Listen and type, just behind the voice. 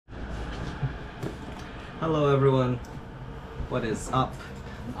Hello everyone, what is up?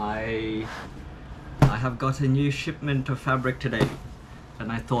 I have got a new shipment of fabric today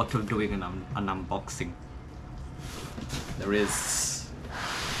and I thought of doing an unboxing. There is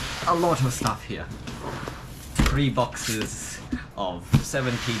a lot of stuff here. 3 boxes of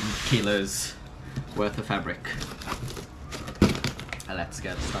 17 kilos worth of fabric. Let's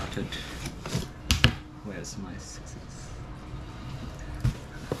get started. Where's my scissors?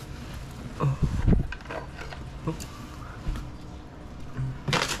 Oh. Oh.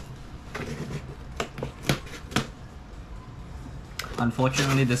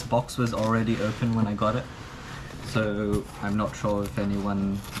 Unfortunately, this box was already open when I got it, so I'm not sure if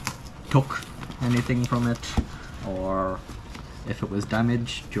anyone took anything from it or if it was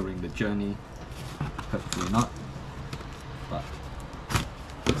damaged during the journey. Hopefully not. But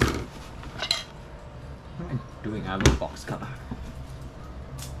what am I doing? I have a box cutter.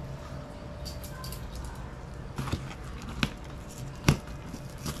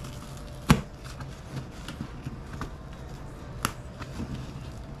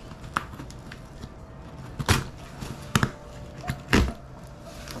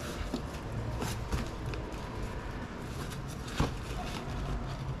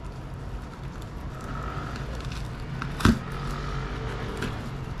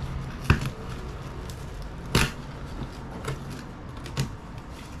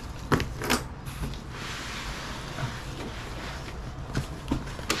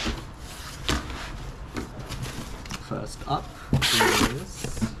 First up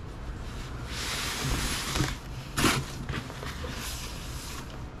is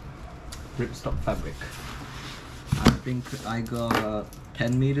ripstop fabric. I think I got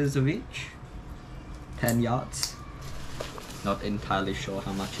 10 meters of each, 10 yards. Not entirely sure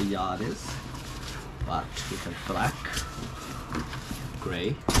how much a yard is, but we have black,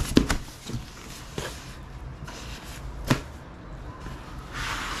 grey,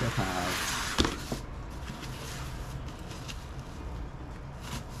 so have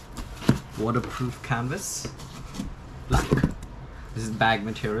waterproof canvas, black. This is bag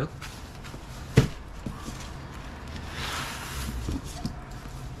material.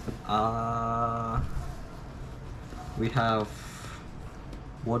 We have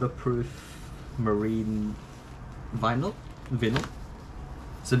waterproof marine vinyl.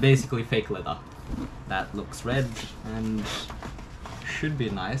 So basically fake leather. That looks red and should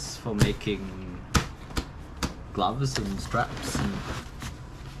be nice for making gloves and straps and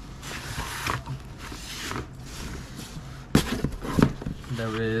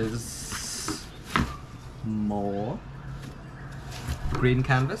there is more green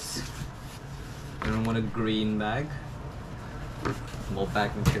canvas. I don't want a green bag. More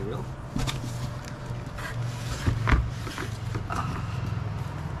bag material.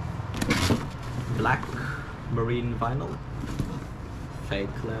 Black marine vinyl. Fake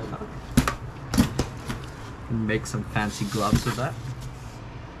leather. Can make some fancy gloves with that.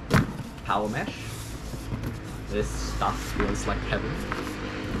 Power mesh. This stuff feels like heaven.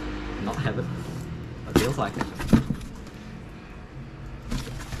 Not heaven, but feels like it.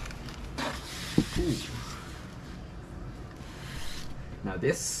 Ooh. Now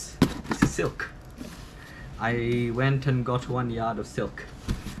this is silk. I went and got 1 yard of silk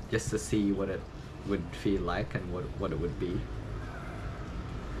just to see what it would feel like and what it would be.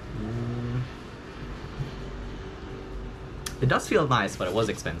 It does feel nice, but it was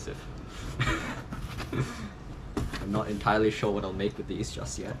expensive. I'm not entirely sure what I'll make with these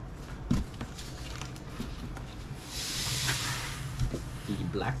just yet. The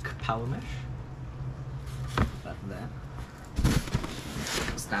black power mesh. That there.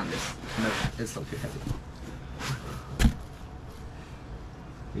 Stand this. No, it's not too heavy.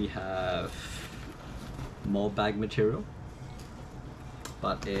 We have more bag material,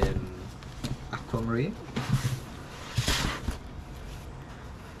 but in aquamarine.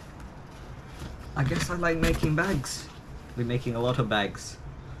 I guess I like making bags. We're making a lot of bags.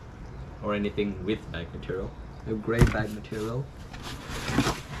 Or anything with bag material. No grey bag material.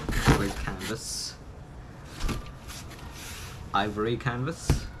 Grey canvas. Ivory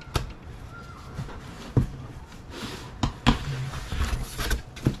canvas.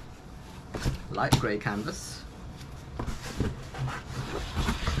 Light grey canvas.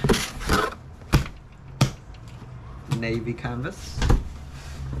 Navy canvas.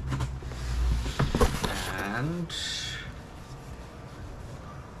 And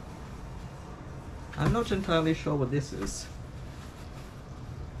I'm not entirely sure what this is.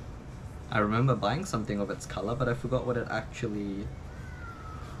 I remember buying something of its color, but I forgot what it actually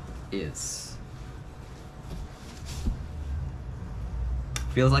is.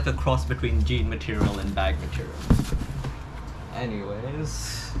 Feels like a cross between jean material and bag material.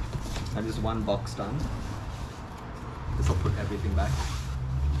 Anyways, that is one box done. Guess I'll put everything back.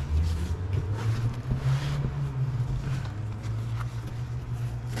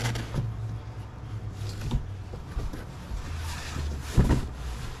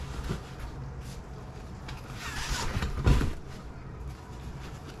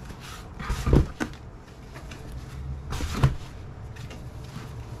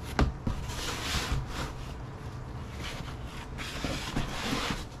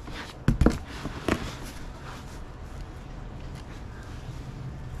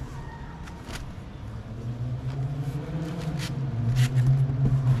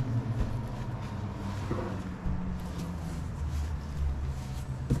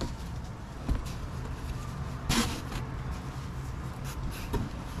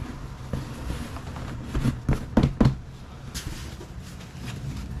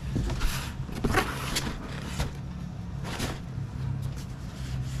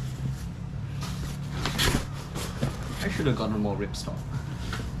 Should have gotten more ripstop.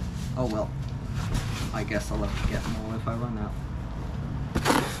 Oh well. I guess I'll have to get more if I run out.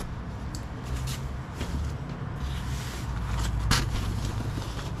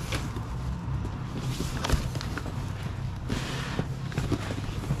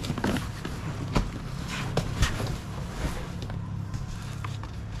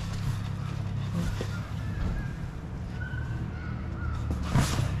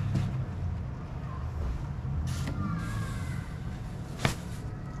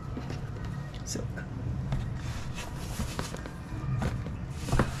 Silk.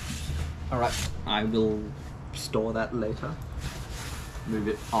 Alright, I will store that later. Move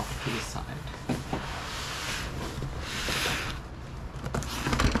it off to the side.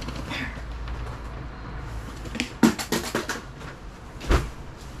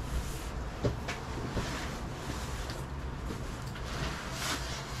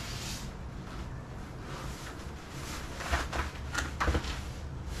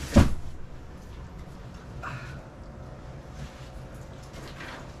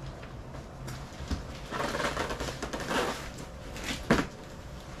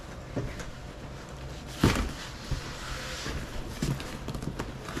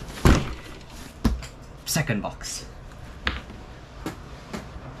 Second box.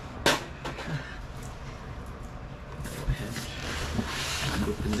 Go ahead and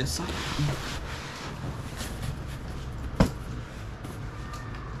open this up.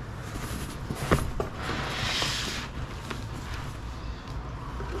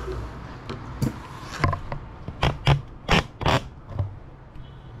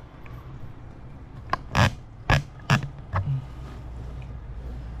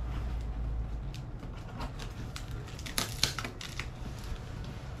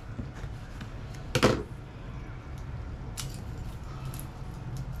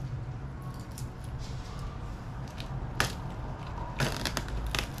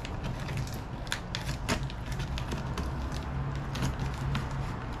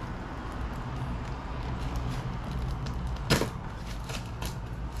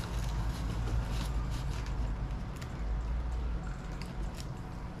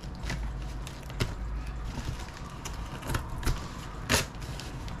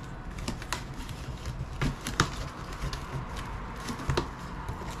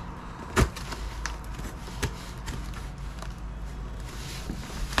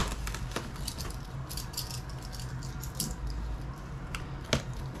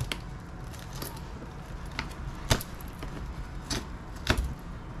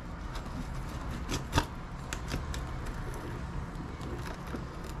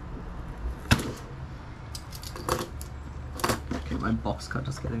 My box cut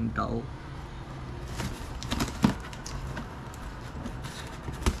is getting dull.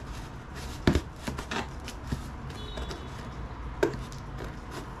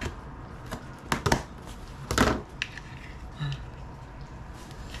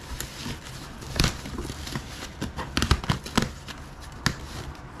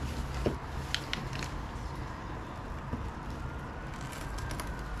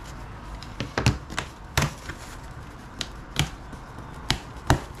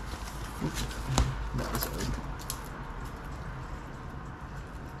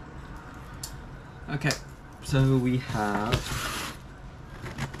 Okay, so we have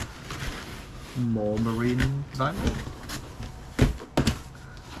more marine vinyl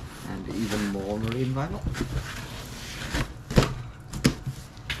and even more marine vinyl,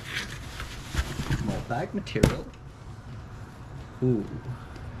 more bag material. Ooh,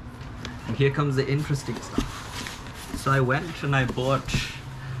 and here comes the interesting stuff. So I went and I bought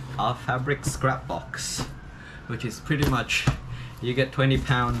our fabric scrap box, which is pretty much, you get 20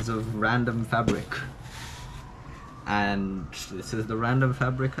 pounds of random fabric. And this is the random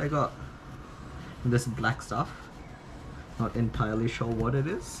fabric I got. This black stuff. Not entirely sure what it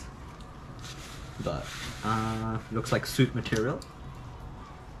is, but looks like suit material.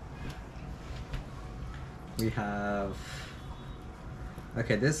 We have,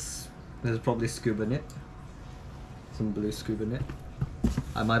 okay, this is probably scuba knit, some blue scuba knit.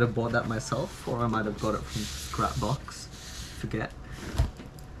 I might have bought that myself, or I might have got it from scrap box, forget.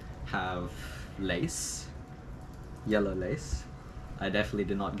 Have lace, yellow lace. I definitely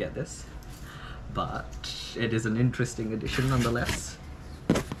did not get this, but it is an interesting addition nonetheless.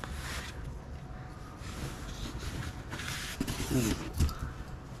 Ooh.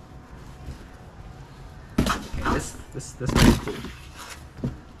 Okay, this is cool.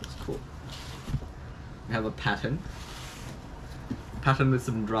 It's cool. We have a pattern with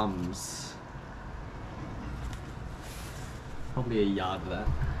some drums. Probably a yard there.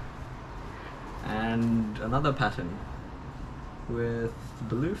 And another pattern with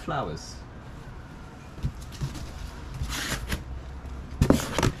blue flowers.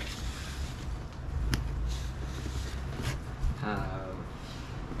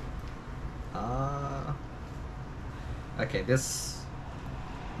 Okay, this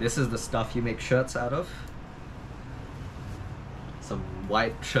is the stuff you make shirts out of. Some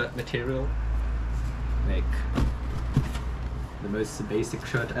white shirt material. Make the most basic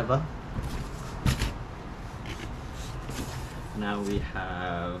shirt ever. Now we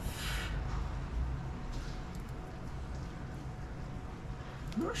have,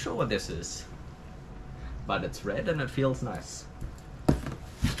 I'm not sure what this is, but it's red and it feels nice.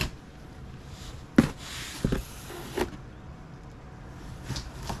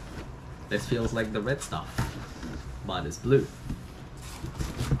 This feels like the red stuff, but it's blue.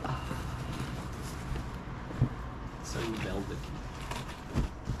 So velvety.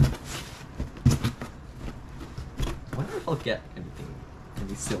 I wonder if I'll get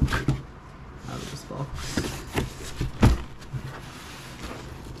any silk out of this box.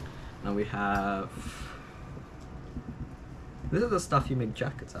 Now we have, this is the stuff you make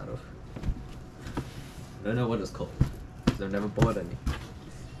jackets out of. I don't know what it's called, because I've never bought any.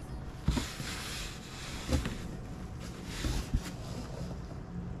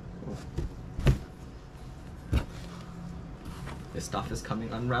 This stuff is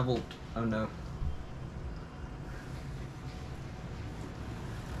coming unraveled. Oh no.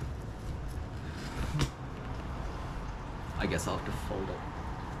 I guess I'll have to fold it.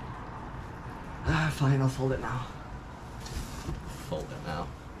 Fine, I'll fold it now. Fold it now.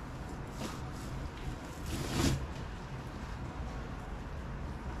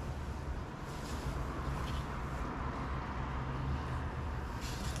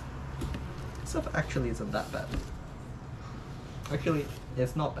 Stuff actually isn't that bad. Actually,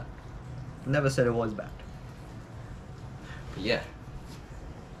 it's not bad. Never said it was bad. But yeah.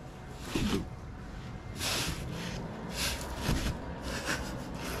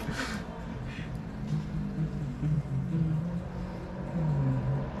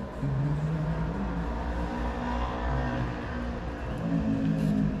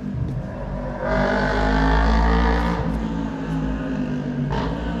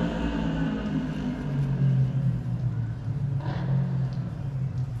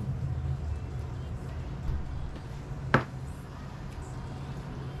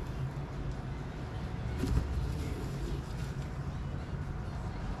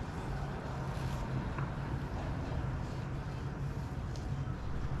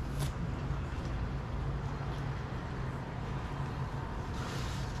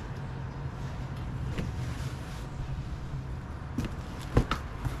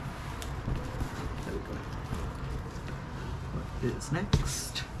 Is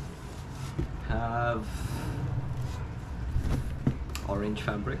next, have orange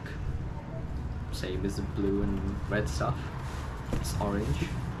fabric, same as the blue and red stuff, it's orange.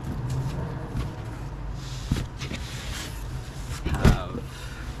 Have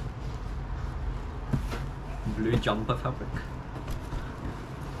blue jumper fabric.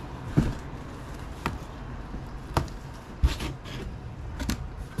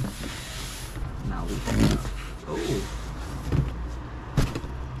 Now we have, oh,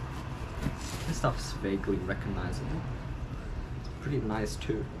 stuff's vaguely recognizable. It's pretty nice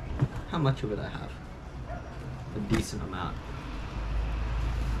too. How much of it I have? A decent amount.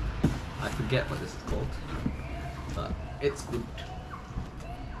 I forget what this is called, but it's good.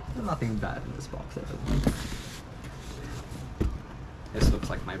 There's nothing bad in this box ever. This looks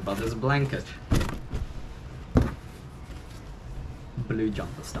like my brother's blanket. blue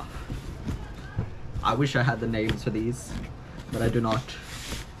jumper stuff. I wish I had the names for these, but I do not.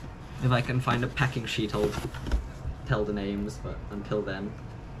 If I can find a packing sheet, I'll tell the names, but until then,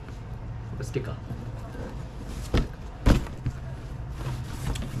 a sticker.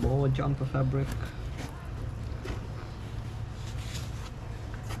 More jumper fabric.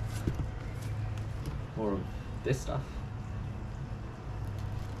 More of this stuff.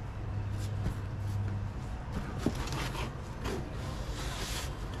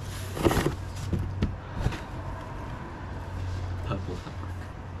 Purple fabric.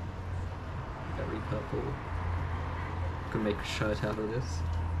 Very purple. Could make a shirt out of this.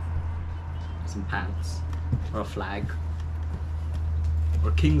 Some pants. Or a flag. Or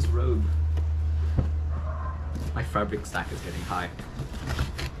a king's robe. My fabric stack is getting high.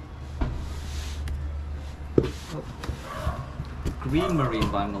 Oh. Green marine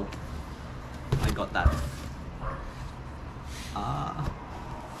vinyl. I got that. I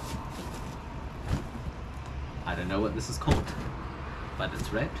don't know what this is called, but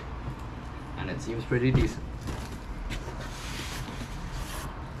it's red and it seems pretty decent.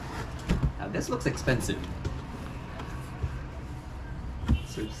 Now this looks expensive.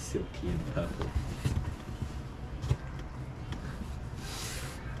 So silky and purple.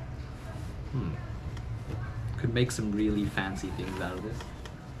 Could make some really fancy things out of this.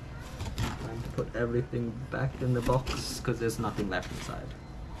 Time to put everything back in the box because there's nothing left inside.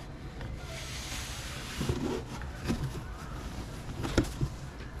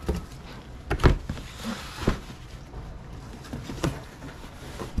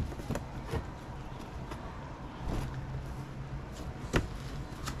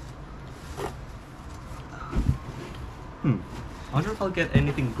 I wonder if I'll get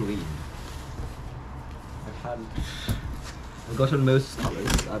anything green. I've gotten most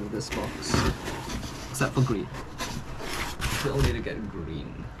colors out of this box, except for green. Still need to get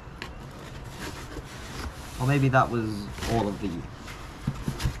green. Or maybe that was all of the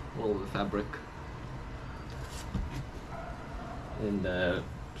fabric in the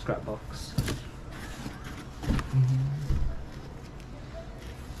scrap box.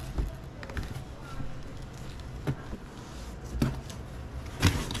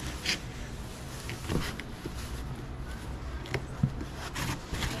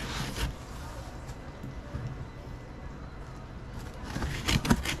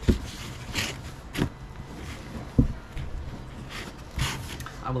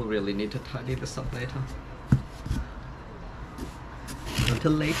 I will really need to tidy this up later.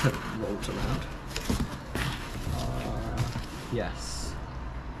 Until later rolls around. Yes.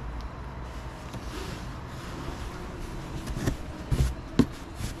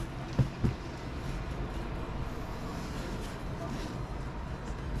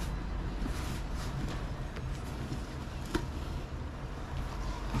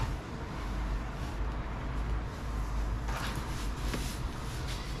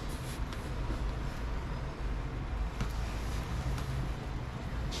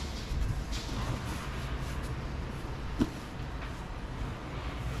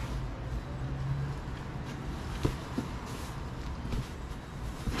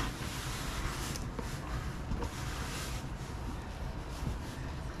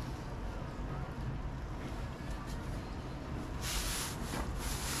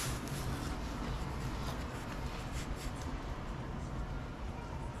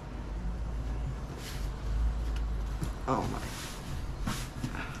 Oh my.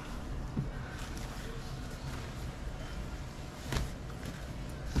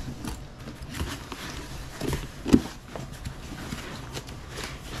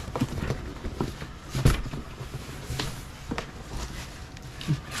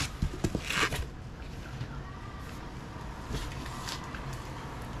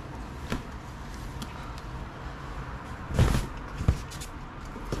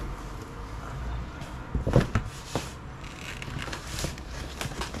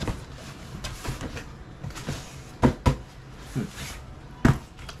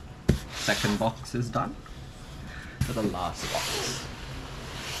 Second box is done. For the last box.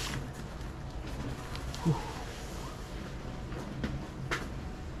 Whew.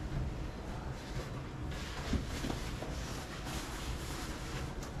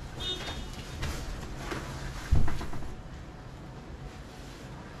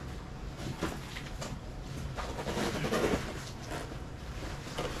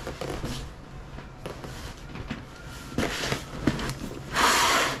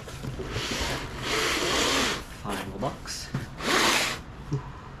 Box.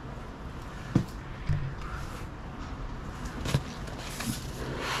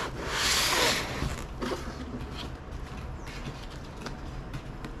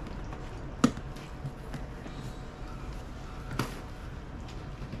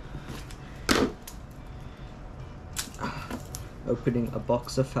 opening a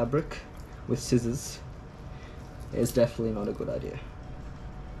box of fabric with scissors is definitely not a good idea.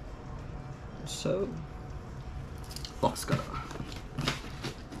 So, box cutter.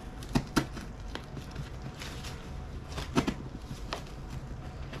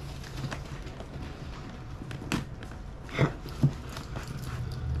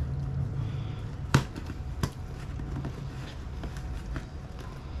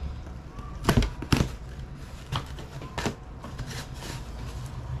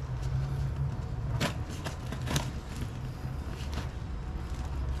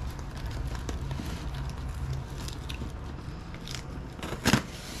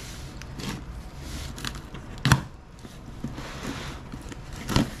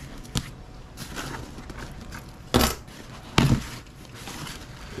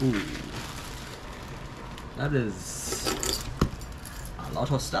 Ooh, that is a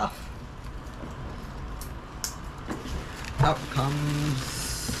lot of stuff. Out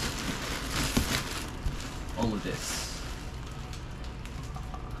comes all of this.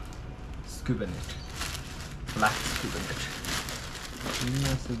 Scuba net, black scuba net,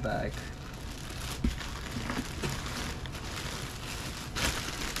 massive bag.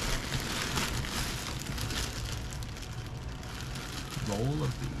 Roll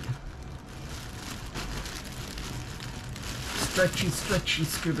of the stretchy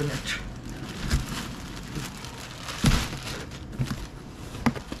scuba net.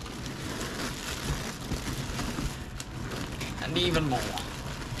 And even more.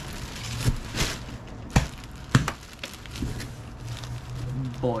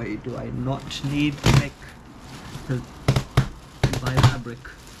 Boy, do I not need to buy fabric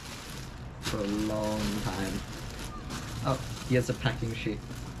for a long time. Oh, here's a packing sheet.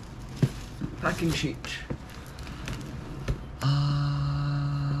 Packing sheet.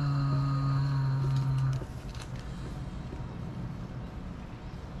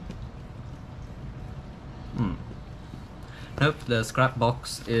 Nope, the scrap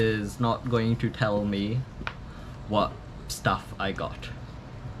box is not going to tell me what stuff I got.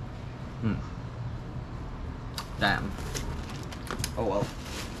 Damn. Oh well.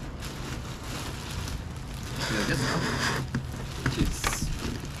 This stuff, which is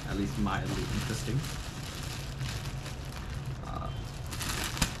at least mildly interesting.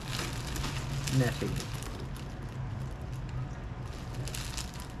 Netting.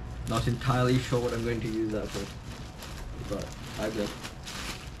 Not entirely sure what I'm going to use that for, but I will.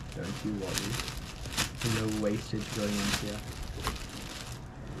 Don't you worry. No wastage going on here.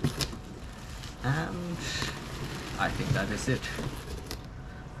 And I think that is it.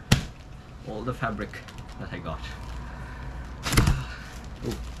 All the fabric that I got.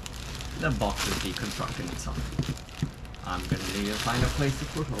 Oh, the box is deconstructing itself. I'm gonna need to find a place to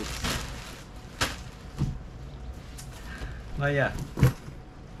put all this. But yeah,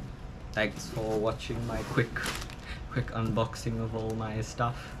 thanks for watching my quick unboxing of all my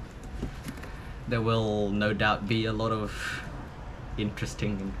stuff. There will no doubt be a lot of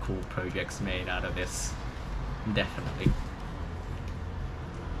interesting and cool projects made out of this. Definitely.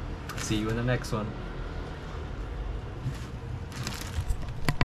 See you in the next one.